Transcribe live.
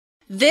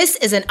This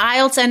is an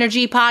IELTS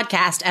Energy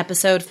Podcast,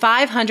 episode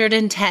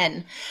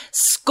 510.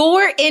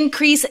 Score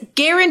increase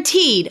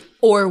guaranteed,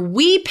 or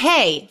we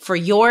pay for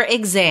your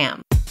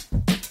exam.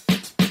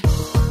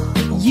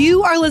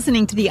 You are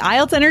listening to the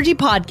IELTS Energy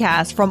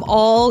Podcast from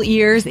All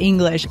Ears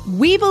English.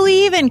 We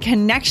believe in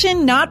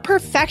connection, not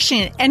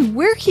perfection, and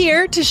we're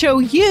here to show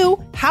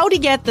you how to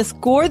get the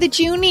score that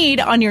you need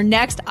on your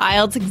next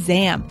IELTS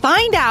exam.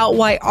 Find out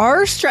why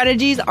our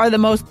strategies are the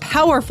most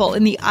powerful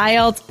in the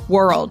IELTS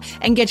world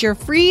and get your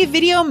free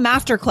video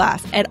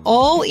masterclass at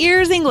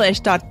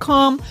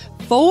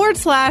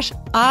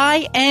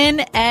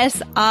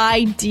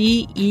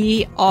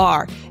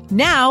allearsenglish.com/INSIDER.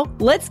 Now,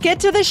 let's get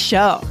to the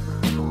show.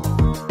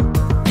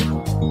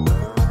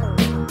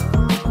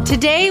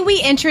 Today,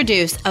 we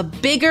introduce a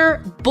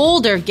bigger,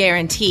 bolder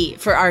guarantee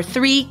for our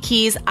 3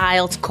 Keys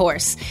IELTS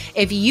course.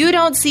 If you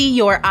don't see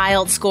your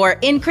IELTS score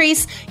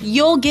increase,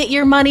 you'll get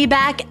your money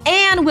back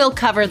and we'll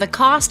cover the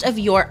cost of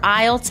your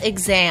IELTS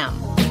exam.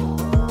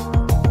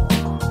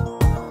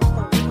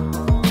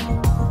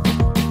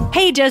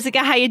 Hey,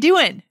 Jessica, how you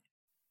doing?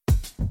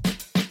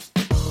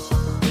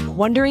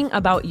 Wondering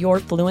about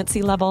your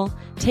fluency level?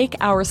 Take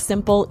our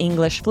simple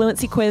English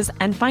fluency quiz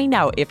and find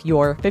out if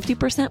you're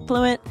 50%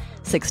 fluent,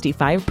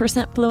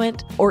 65%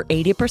 fluent, or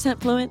 80%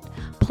 fluent.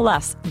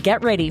 Plus,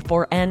 get ready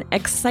for an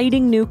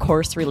exciting new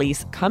course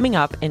release coming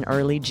up in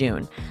early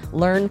June.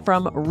 Learn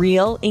from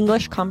real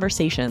English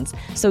conversations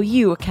so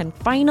you can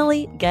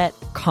finally get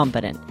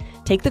confident.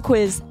 Take the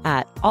quiz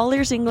at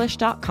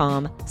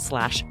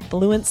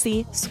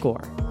allearsenglish.com/fluency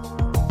score.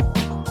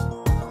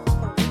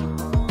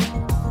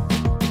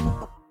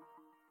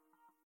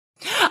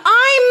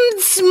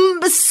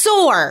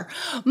 Sore.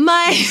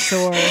 My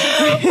muscles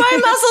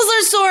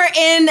are sore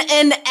in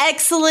an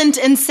excellent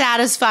and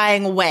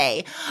satisfying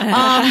way.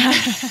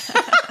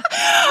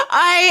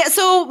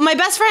 So my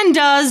best friend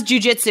does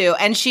jujitsu,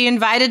 and she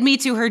invited me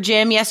to her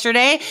gym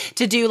yesterday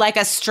to do like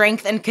a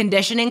strength and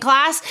conditioning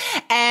class.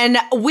 And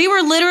we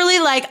were literally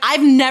like,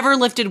 I've never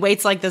lifted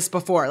weights like this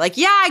before. Like,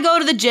 yeah, I go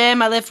to the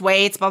gym, I lift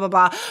weights, blah, blah,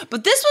 blah.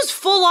 But this was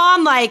full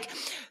on like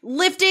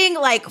lifting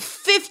like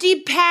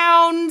 50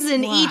 pounds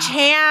in each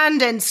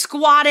hand and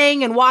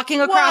squatting and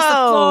walking across the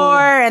floor,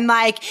 and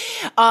like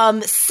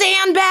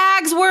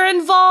sandbags were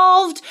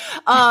involved.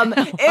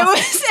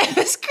 It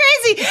was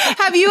crazy.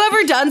 Have you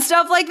ever done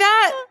stuff like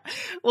that?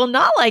 Well,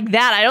 not like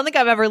that. I don't think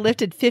I've ever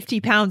lifted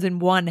 50 pounds in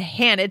one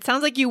hand. It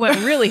sounds like you went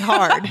really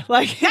hard.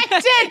 Like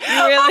I did.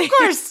 Really? Of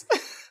course.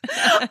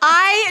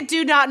 I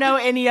do not know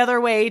any other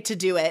way to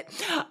do it.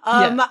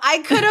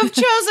 I could have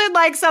chosen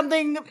like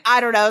something,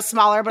 I don't know,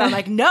 smaller, but I'm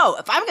like, no,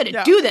 if I'm going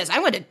to do this,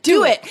 I'm going to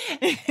do it.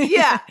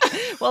 Yeah.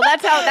 Well,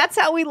 that's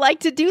how we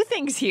like to do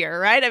things here,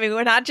 right? I mean,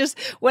 we're not just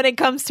when it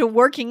comes to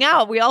working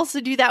out, we also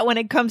do that when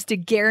it comes to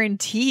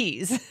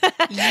guarantees.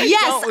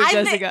 Yes, we,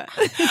 Jessica?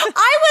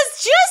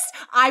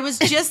 I was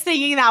just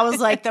thinking that was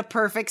like the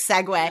perfect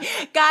segue.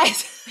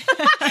 Guys,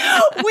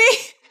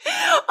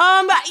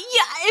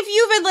 if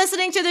you've been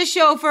listening to this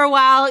show for a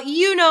while,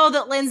 you know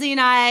that Lindsay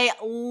and I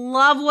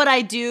love what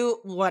I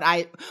do.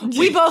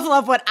 We both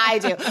love what I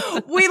do.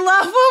 We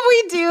love what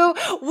we do.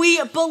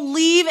 We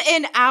believe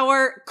in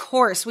our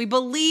course. We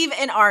believe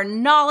in our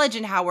knowledge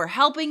and how we're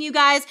helping you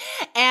guys.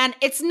 And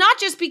it's not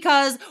just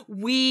because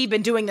we've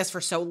been doing this for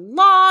so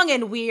long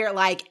and we are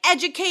like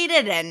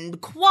educated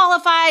and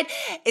qualified.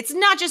 It's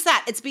not just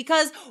that. It's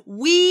because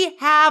we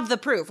have the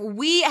proof.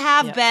 We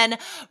have been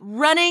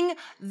running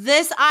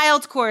this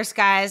IELTS course,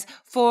 guys,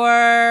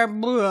 for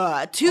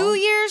 2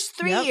 years,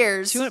 3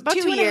 years, about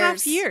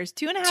 2.5 years.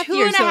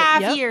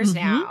 2.5 years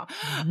now.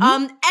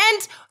 And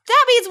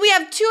that means we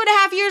have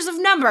 2.5 years of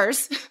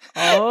numbers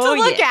to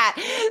look at,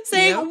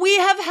 saying we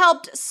have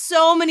helped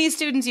so many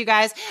students, you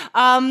guys.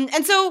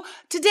 And so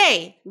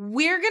today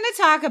we're going to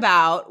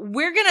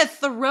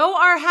throw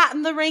our hat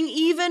in the ring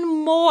even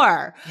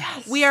more.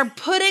 Yes. We are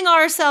putting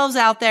ourselves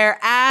out there,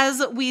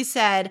 as we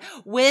said,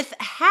 with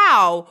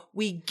how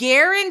we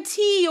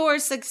guarantee your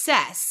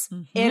success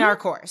in our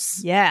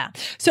course. Yeah.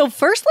 So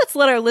first, let's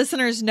let our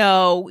listeners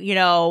know,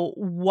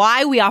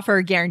 why we offer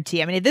a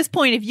guarantee. I mean, at this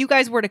point, if you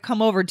guys were to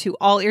come over to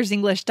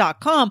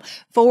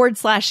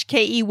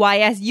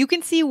allearsenglish.com/KEYS, you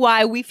can see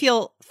why we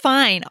feel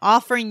fine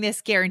offering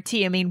this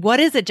guarantee. I mean, what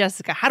is it,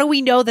 Jessica? How do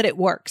we know that it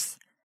works?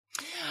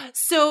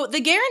 So the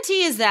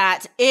guarantee is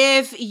that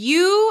if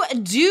you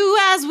do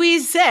as we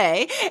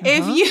say,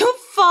 if you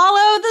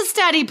follow the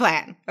study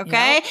plan,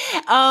 okay,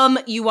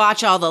 you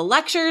watch all the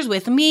lectures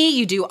with me,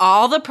 you do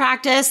all the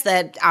practice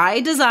that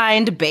I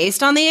designed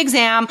based on the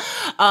exam,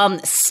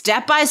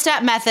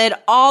 step-by-step method,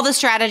 all the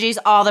strategies,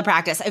 all the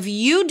practice. If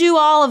you do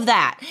all of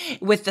that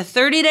with the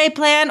 30-day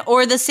plan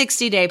or the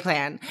 60-day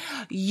plan,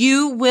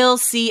 you will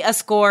see a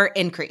score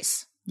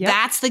increase. Yep.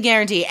 That's the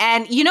guarantee.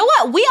 And you know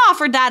what? We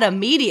offered that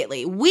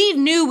immediately. We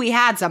knew we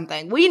had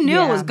something. We knew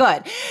it was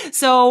good.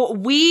 So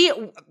we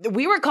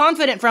were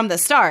confident from the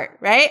start,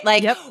 right?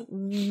 Like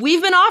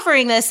we've been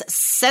offering this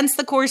since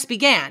the course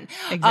began.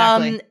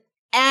 Exactly.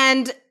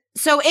 And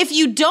So if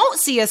you don't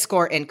see a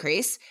score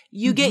increase,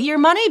 you get your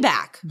money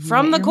back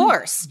from the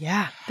course.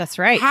 Yeah, that's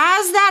right.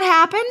 Has that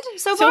happened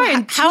so far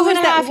in how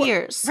 2.5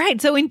 years?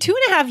 Right. So in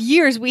 2.5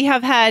 years, we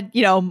have had,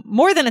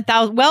 more than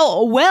 1,000,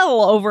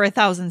 well over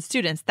 1,000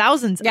 students,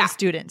 thousands of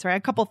students, right?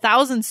 A couple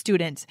thousand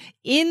students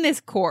in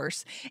this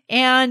course.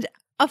 And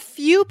a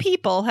few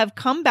people have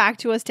come back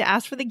to us to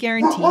ask for the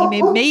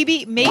guarantee.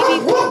 Maybe.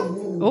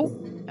 Oh,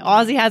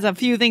 Ozzy has a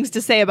few things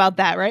to say about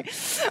that, right?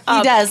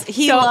 He does.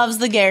 He loves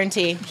the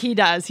guarantee. He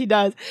does.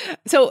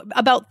 So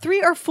about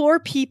 3 or 4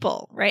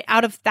 people, right,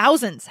 out of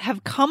thousands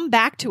have come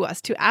back to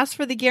us to ask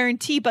for the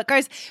guarantee. But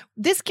guys,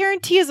 this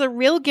guarantee is a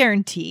real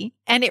guarantee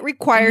and it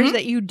requires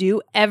that you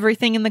do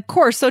everything in the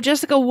course. So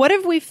Jessica, what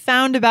have we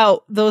found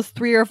about those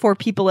 3 or 4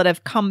 people that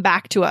have come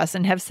back to us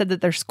and have said that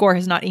their score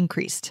has not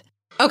increased?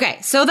 Okay,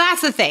 so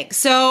that's the thing.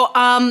 So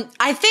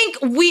I think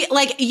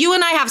you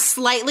and I have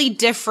slightly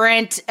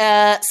different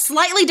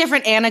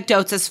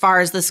anecdotes as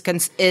far as this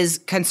is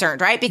concerned,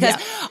 right? Because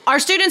our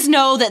students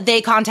know that they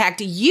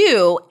contact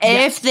you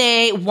if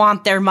they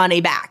want their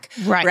money back,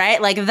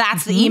 right? Like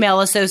that's the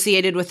email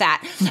associated with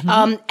that.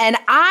 And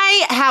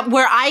I have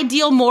where I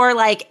deal more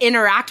like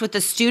interact with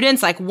the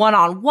students like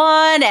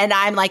one-on-one, and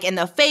I'm like in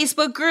the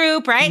Facebook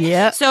group, right?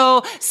 Yep.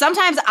 So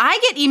sometimes I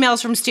get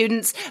emails from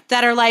students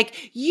that are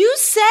like, "You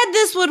said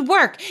this would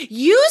work.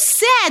 You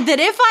said that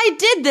if I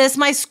did this,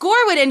 my score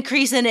would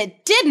increase and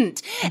it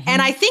didn't."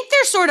 And I think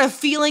they're sort of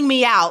feeling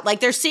me out. Like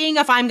they're seeing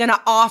if I'm going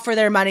to offer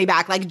their money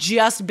back, like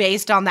just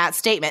based on that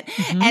statement.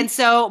 And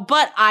so,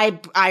 but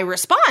I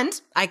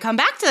respond, I come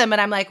back to them and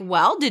I'm like,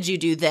 well, did you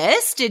do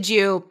this? Did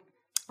you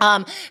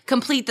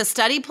complete the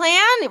study plan,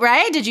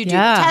 right? Did you do the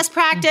test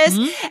practice?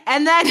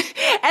 And then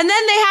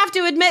they have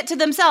to admit to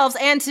themselves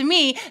and to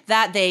me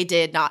that they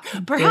did not.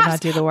 Perhaps did not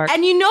do the work.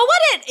 And you know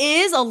what it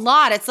is a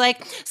lot? It's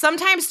like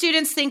sometimes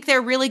students think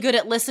they're really good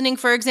at listening,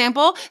 for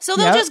example, so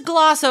they'll just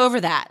gloss over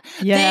that.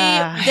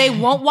 Yeah. They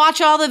won't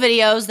watch all the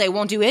videos. They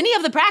won't do any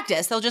of the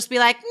practice. They'll just be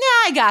like,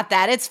 nah, I got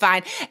that. It's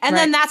fine. And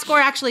then that score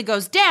actually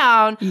goes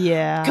down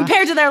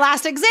compared to their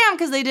last exam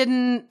because they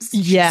didn't.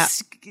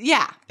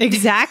 Yeah.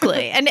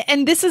 Exactly.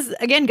 And this is,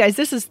 again, guys,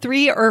 this is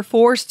 3 or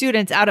 4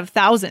 students out of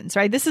thousands,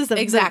 right? This is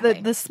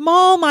the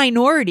small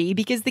minority,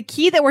 because the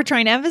key that we're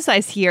trying to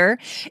emphasize here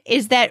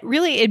is that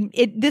really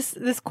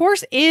this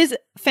course is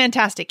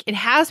fantastic. It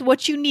has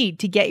what you need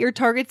to get your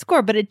target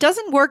score, but it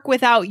doesn't work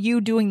without you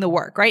doing the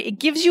work, right? It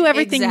gives you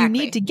everything you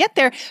need to get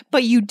there,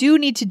 but you do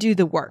need to do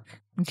the work.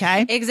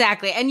 Okay.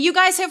 Exactly. And you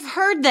guys have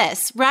heard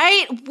this,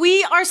 right?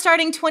 We are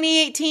starting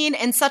 2018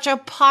 in such a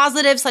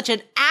positive, such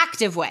an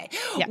active way.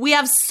 Yeah. We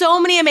have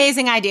so many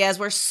amazing ideas.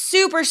 We're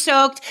super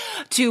stoked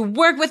to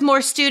work with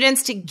more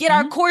students, to get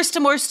our course to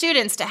more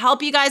students, to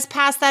help you guys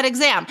pass that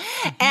exam.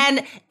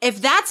 And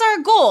if that's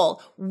our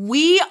goal,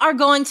 we are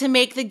going to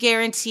make the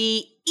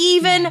guarantee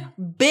even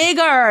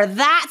bigger.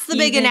 That's the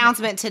big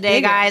announcement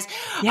today, guys.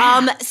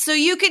 Yeah. So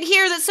you could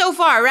hear that so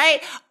far,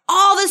 right?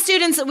 All the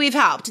students that we've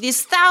helped,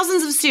 these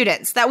thousands of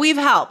students that we've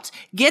helped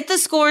get the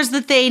scores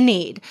that they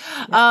need.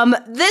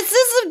 This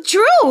is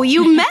true.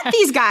 You met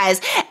these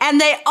guys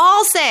and they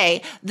all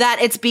say that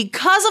it's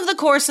because of the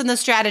course and the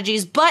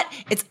strategies, but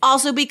it's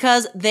also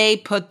because they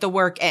put the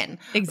work in.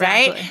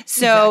 Exactly. Right?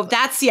 So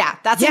that's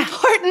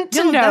important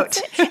to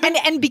note.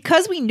 And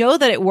because we know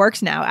that it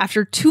works now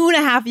after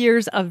 2.5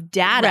 years of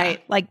data,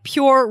 like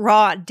pure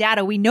raw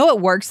data, we know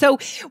it works. So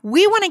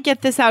we want to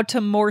get this out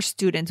to more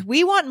students.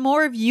 We want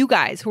more of you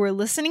guys who are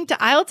listening to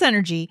IELTS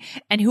Energy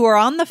and who are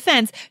on the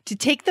fence to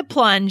take the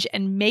plunge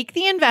and make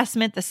the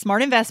investment, the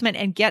smart investment,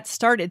 and get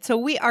started. So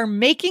we are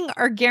making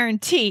our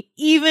guarantee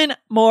even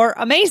more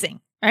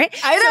amazing. Right?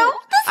 I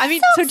know.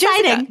 So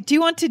Jessica, do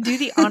you want to do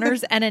the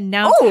honors and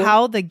announce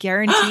how the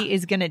guarantee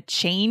is going to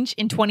change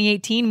in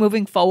 2018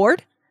 moving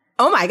forward?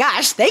 Oh my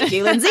gosh. Thank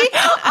you, Lindsay.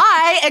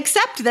 I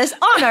accept this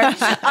honor.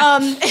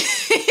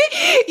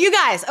 You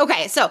guys,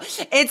 okay, so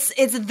it's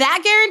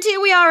that guarantee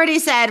we already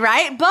said,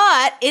 right?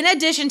 But in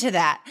addition to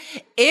that,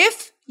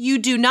 if you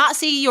do not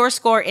see your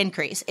score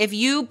increase, if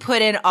you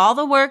put in all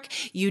the work,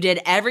 you did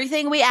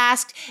everything we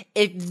asked,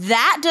 if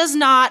that does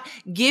not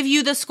give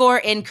you the score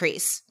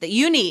increase that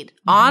you need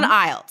on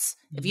IELTS,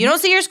 if you don't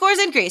see your scores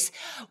increase,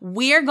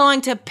 we are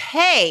going to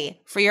pay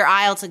for your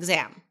IELTS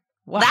exam.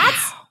 Wow.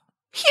 That's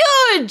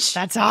huge.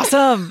 That's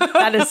awesome.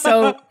 That is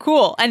so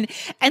cool. And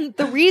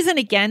the reason,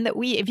 again, that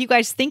if you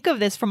guys think of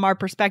this from our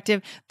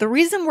perspective, the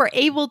reason we're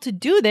able to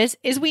do this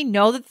is we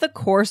know that the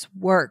course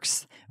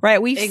works. Right?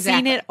 We've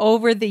seen it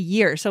over the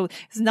years. So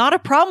it's not a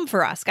problem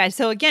for us, guys.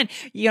 So again,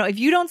 if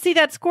you don't see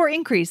that score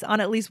increase on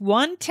at least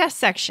one test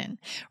section,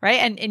 right?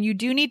 And you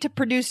do need to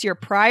produce your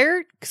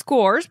prior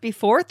scores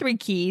before 3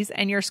 keys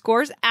and your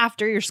scores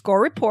after your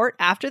score report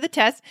after the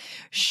test,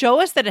 show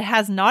us that it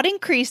has not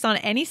increased on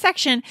any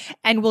section,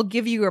 and we'll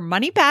give you your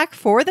money back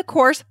for the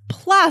course.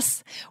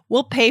 Plus,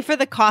 we'll pay for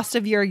the cost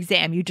of your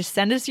exam. You just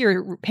send us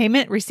your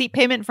receipt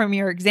payment from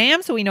your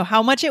exam so we know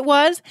how much it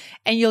was,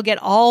 and you'll get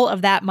all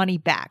of that money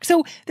back.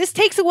 So this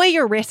takes away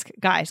your risk,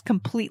 guys,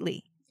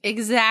 completely.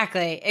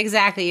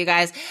 Exactly, you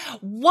guys.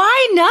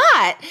 Why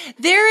not?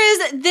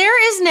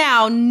 There is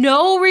now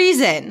no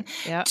reason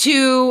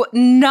to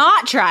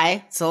not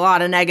try. It's a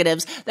lot of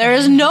negatives. There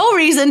is no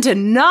reason to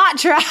not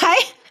try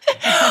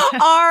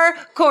our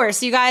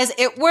course, you guys.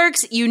 It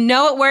works. You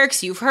know it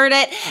works. You've heard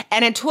it.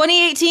 And in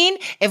 2018,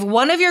 if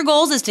one of your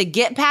goals is to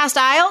get past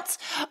IELTS,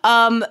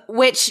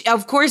 which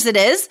of course it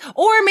is,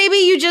 or maybe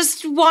you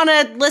just want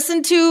to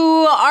listen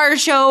to our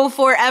show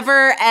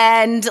forever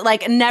and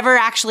like never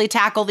actually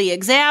tackle the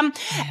exam,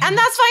 and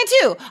that's fine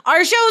too.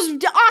 Our show's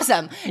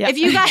awesome. Yep. If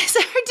you guys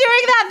are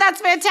doing that, that's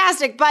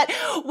fantastic. But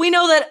we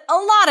know that a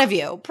lot of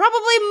you,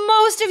 probably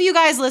most of you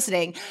guys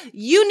listening,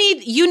 you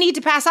need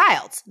to pass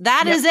IELTS.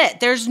 That is it.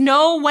 There's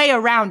no way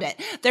around it.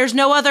 There's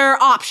no other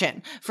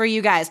option for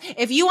you guys.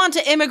 If you want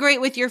to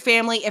immigrate with your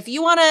family, if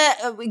you want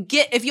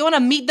to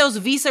meet those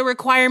visa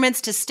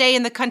requirements to stay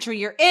in the country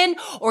you're in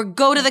or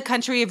go to the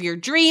country of your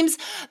dreams,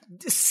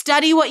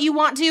 study what you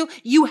want to,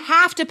 you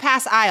have to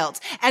pass IELTS.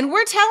 And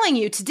we're telling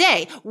you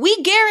today,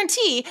 we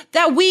guarantee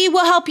that we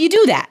will help you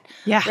do that.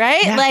 Yeah.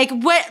 Right? Yeah. Like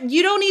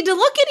you don't need to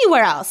look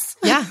anywhere else.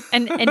 Yeah.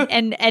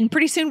 And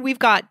pretty soon we've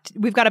got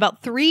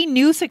about 3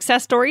 new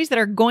success stories that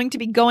are going to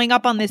be going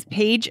up on this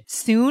page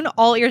soon,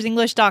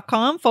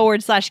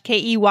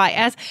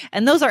 allearsenglish.com/KEYS.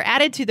 And those are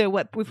added to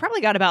we've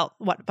probably got about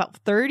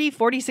 30,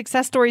 40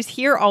 success stories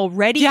here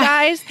already,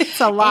 guys. It's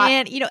a lot.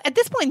 And at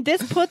this point,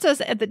 this puts us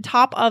at the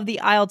top of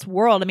the IELTS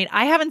world. I mean,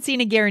 I haven't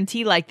seen a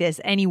guarantee like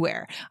this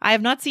anywhere. I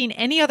have not seen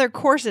any other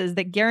courses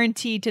that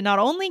guarantee to not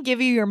only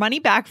give you your money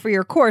back for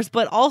your course,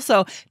 but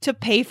also to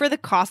pay for the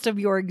cost of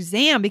your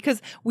exam,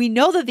 because we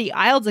know that the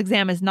IELTS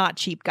exam is not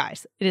cheap,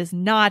 guys. It is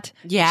not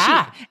cheap.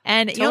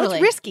 And it's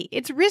risky.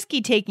 It's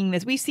risky taking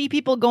this. We see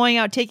people going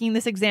out taking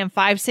this exam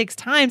 5-6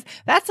 times.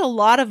 That's a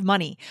lot of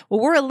money. Well,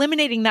 we're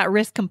eliminating that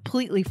risk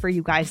completely for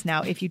you guys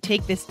now if you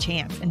take this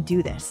chance and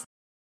do this.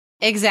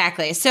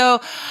 Exactly.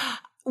 So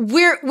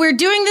we're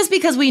doing this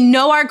because we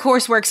know our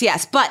course works,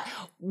 yes, but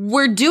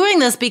we're doing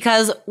this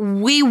because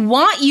we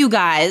want you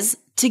guys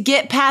to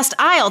get past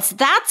IELTS.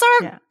 That's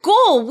our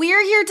goal.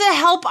 We're here to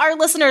help our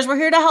listeners. We're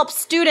here to help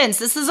students.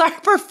 This is our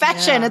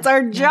profession. It's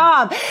our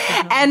job.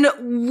 And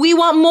we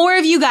want more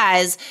of you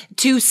guys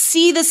to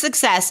see the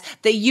success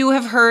that you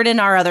have heard in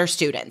our other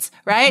students,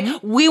 right?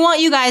 Mm-hmm. We want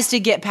you guys to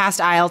get past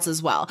IELTS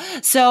as well.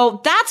 So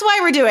that's why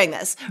we're doing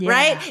this,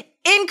 right?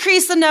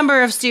 Increase the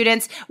number of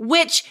students,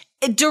 which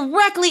it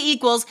directly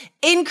equals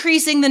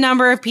increasing the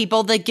number of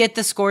people that get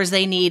the scores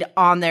they need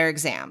on their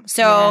exam.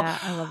 So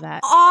I love that.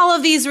 All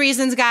of these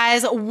reasons,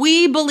 guys,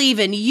 we believe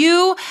in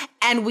you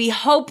and we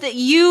hope that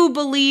you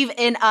believe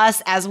in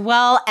us as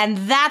well. And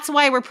that's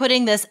why we're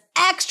putting this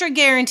extra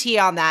guarantee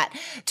on that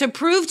to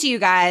prove to you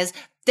guys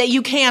that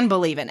you can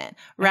believe in it,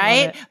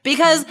 right?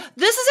 Because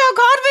this is how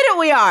confident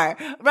we are,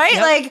 right?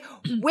 Yep. Like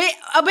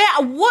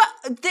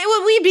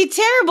we'd be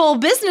terrible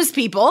business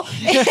people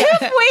if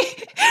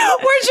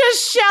we're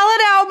just shelling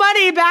out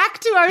money back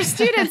to our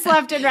students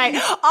left and right.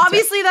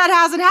 Obviously that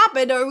hasn't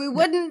happened, or we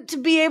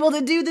wouldn't be able to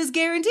do this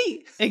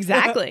guarantee.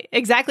 Exactly.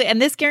 And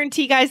this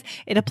guarantee, guys,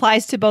 it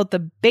applies to both the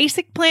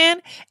basic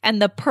plan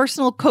and the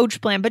personal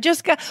coach plan. But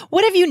Jessica,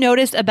 what have you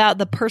noticed about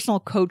the personal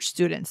coach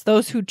students,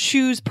 those who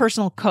choose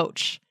personal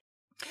coach?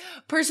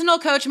 Personal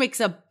coach makes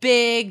a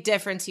big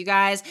difference, you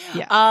guys.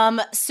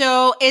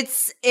 So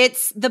it's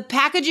the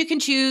package you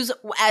can choose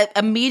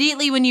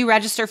immediately when you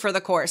register for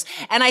the course.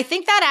 And I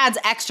think that adds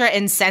extra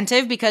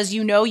incentive because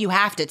you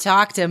have to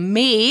talk to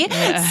me.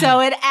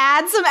 So it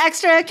adds some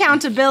extra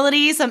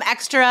accountability, some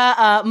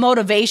extra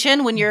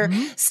motivation when you're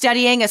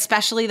studying,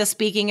 especially the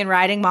speaking and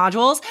writing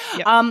modules.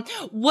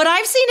 What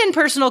I've seen in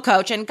personal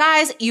coach, and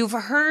guys, you've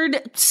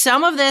heard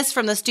some of this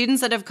from the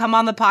students that have come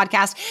on the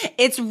podcast.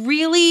 It's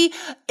really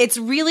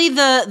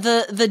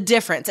the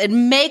difference. It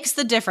makes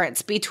the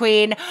difference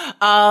between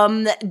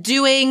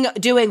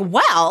doing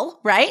well,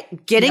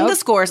 right? Getting the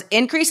scores,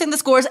 increasing the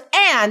scores,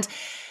 and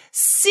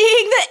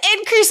seeing the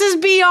increases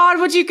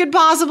beyond what you could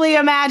possibly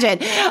imagine.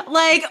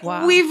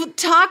 We've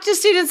talked to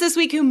students this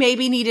week who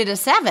maybe needed a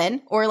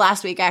 7, or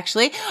last week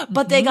actually,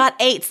 but they got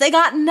 8s. They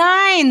got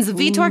 9s.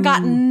 Vitor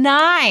got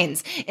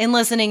 9s in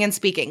listening and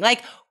speaking.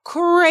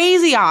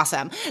 Crazy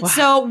awesome. Wow.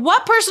 So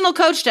what personal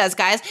coach does,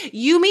 guys,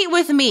 you meet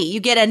with me,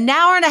 you get an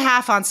hour and a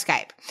half on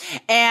Skype,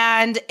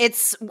 and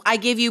I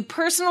give you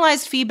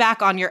personalized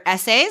feedback on your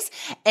essays,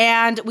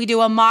 and we do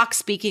a mock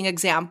speaking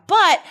exam.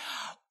 But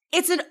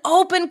it's an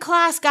open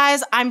class,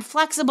 guys. I'm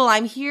flexible.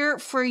 I'm here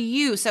for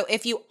you. So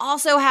if you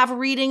also have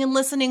reading and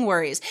listening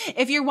worries,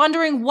 if you're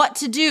wondering what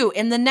to do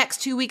in the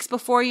next 2 weeks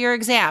before your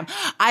exam,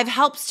 I've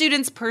helped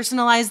students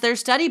personalize their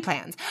study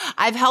plans.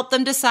 I've helped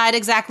them decide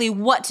exactly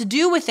what to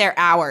do with their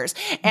hours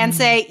and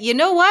say, you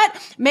know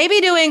what? Maybe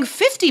doing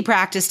 50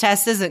 practice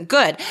tests isn't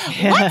good.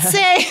 Let's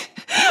say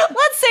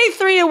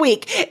 3 a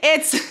week.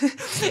 It's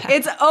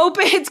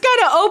open. It's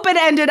kind of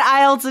open-ended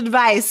IELTS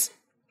advice.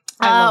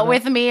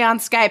 with me on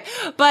Skype.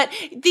 But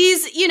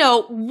these,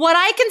 what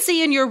I can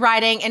see in your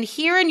writing and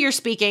hear in your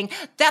speaking,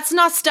 that's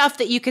not stuff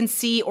that you can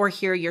see or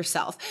hear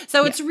yourself.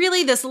 So it's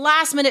really this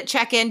last minute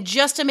check-in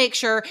just to make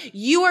sure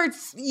you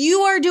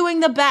are doing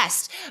the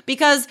best,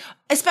 because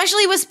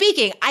especially with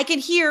speaking, I could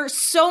hear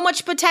so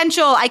much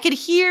potential. I could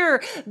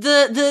hear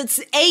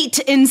the 8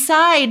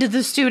 inside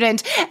the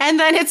student. And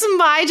then it's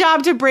my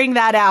job to bring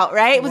that out,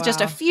 right? With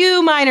just a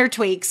few minor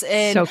tweaks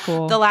in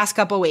the last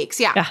couple of weeks.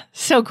 Yeah.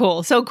 So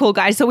cool. So cool,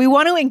 guys. So we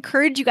want to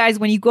encourage you guys,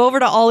 when you go over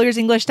to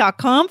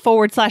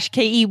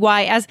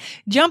allearsenglish.com/KEYS,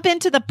 jump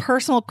into the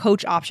personal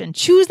coach option.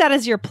 Choose that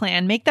as your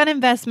plan. Make that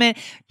investment.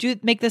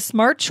 Make the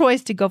smart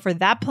choice to go for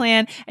that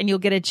plan, and you'll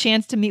get a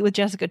chance to meet with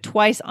Jessica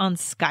twice on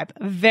Skype.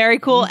 Very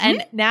cool. Mm-hmm.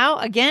 And now,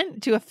 again,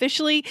 to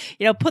officially,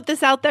 put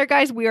this out there,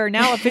 guys, we are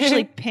now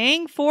officially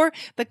paying for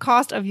the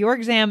cost of your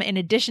exam, in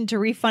addition to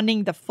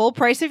refunding the full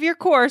price of your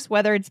course,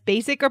 whether it's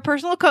basic or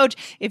personal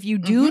coach, if you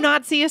do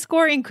not see a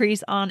score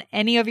increase on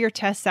any of your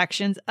test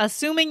sections,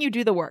 assuming you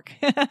do the work.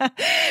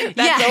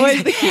 That's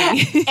always the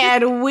key.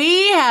 And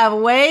we have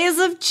ways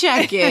of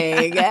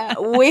checking. It's a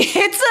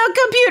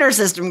computer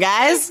system,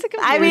 guys.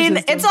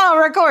 It's all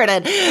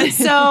recorded.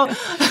 So,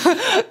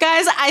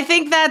 guys, I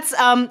think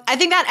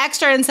that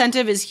extra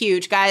incentive is huge,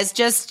 guys.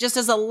 Just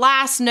as a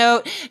last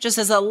note, just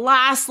as a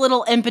last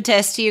little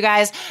impetus to you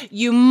guys,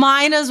 you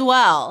might as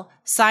well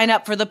sign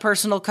up for the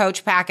personal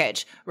coach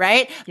package,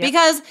 right? Yep.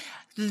 Because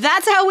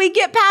that's how we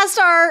get past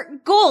our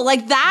goal.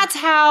 Like, that's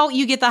how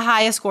you get the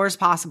highest scores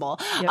possible.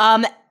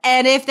 Yep.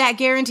 And if that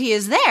guarantee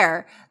is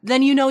there,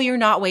 then you're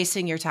not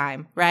wasting your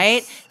time,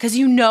 right? Because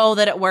you know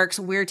that it works.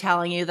 We're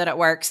telling you that it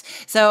works.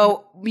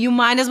 So you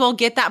might as well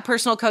get that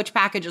personal coach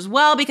package as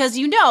well, because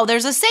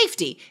there's a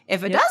safety.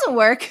 If it doesn't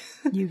work,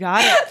 you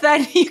got it.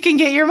 Then you can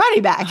get your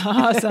money back.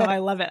 Awesome. I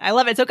love it.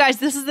 So guys,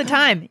 this is the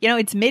time.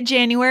 It's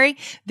mid-January.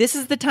 This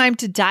is the time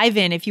to dive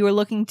in. If you are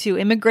looking to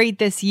immigrate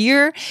this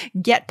year,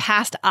 get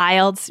past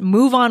IELTS,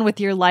 move on with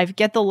your life,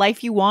 get the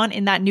life you want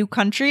in that new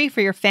country for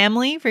your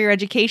family, for your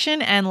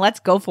education, and let's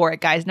go for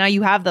it, guys. Now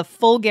you have the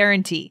full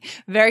guarantee.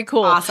 Very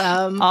cool.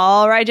 Awesome.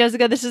 All right,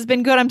 Jessica, this has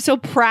been good. I'm so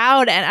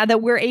proud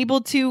that we're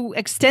able to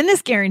extend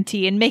this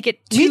guarantee and make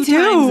it 2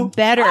 times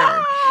better.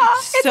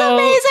 It's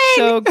amazing.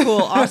 So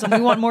cool. Awesome.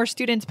 We want more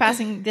students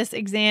passing this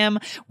exam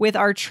with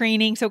our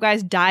training. So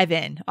guys, dive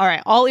in. All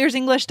right.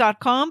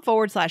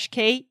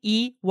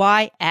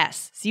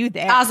 allearsenglish.com/KEYS. See you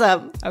there.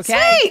 Awesome.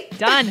 Okay. Sweet.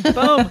 Done.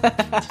 Boom.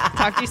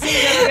 Talk to you soon,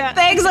 Jessica.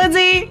 Thanks,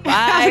 Lindsay. Bye.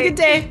 Have a good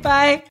day.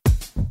 Bye.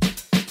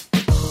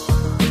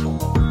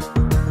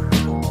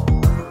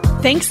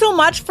 Thanks so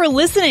much for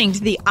listening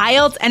to the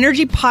IELTS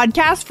Energy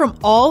Podcast from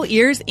All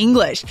Ears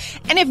English.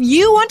 And if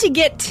you want to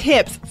get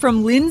tips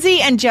from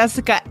Lindsay and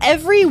Jessica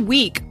every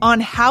week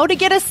on how to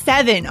get a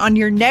 7 on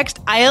your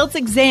next IELTS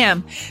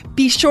exam,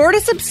 be sure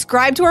to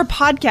subscribe to our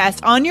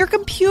podcast on your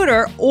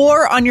computer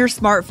or on your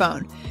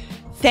smartphone.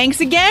 Thanks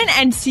again,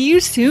 and see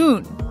you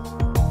soon.